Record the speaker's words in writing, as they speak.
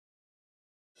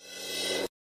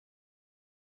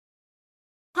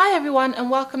Hi everyone and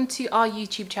welcome to our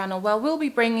YouTube channel where we'll be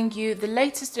bringing you the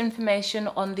latest information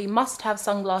on the must-have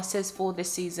sunglasses for this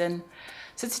season.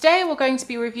 So today we're going to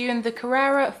be reviewing the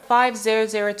Carrera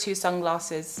 5002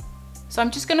 sunglasses. So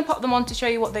I'm just going to pop them on to show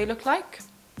you what they look like.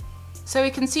 So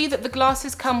we can see that the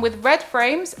glasses come with red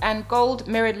frames and gold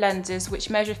mirrored lenses which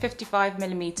measure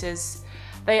 55mm.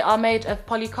 They are made of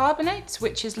polycarbonate,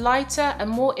 which is lighter and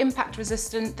more impact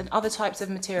resistant than other types of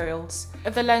materials.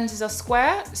 The lenses are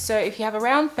square, so if you have a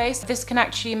round face, this can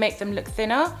actually make them look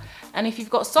thinner. And if you've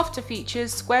got softer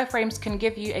features, square frames can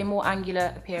give you a more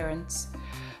angular appearance.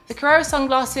 The Carrera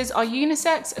sunglasses are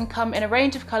unisex and come in a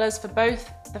range of colours for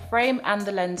both the frame and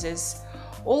the lenses.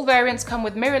 All variants come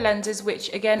with mirror lenses,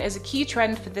 which again is a key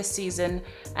trend for this season,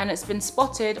 and it's been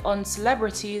spotted on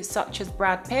celebrities such as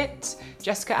Brad Pitt,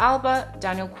 Jessica Alba,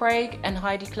 Daniel Craig and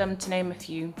Heidi Klum, to name a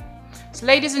few. So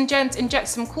ladies and gents, inject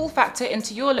some cool factor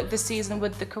into your look this season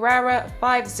with the Carrera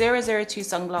 5002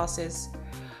 sunglasses.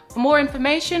 For more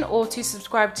information or to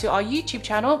subscribe to our YouTube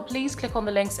channel, please click on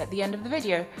the links at the end of the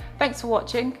video. Thanks for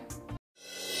watching.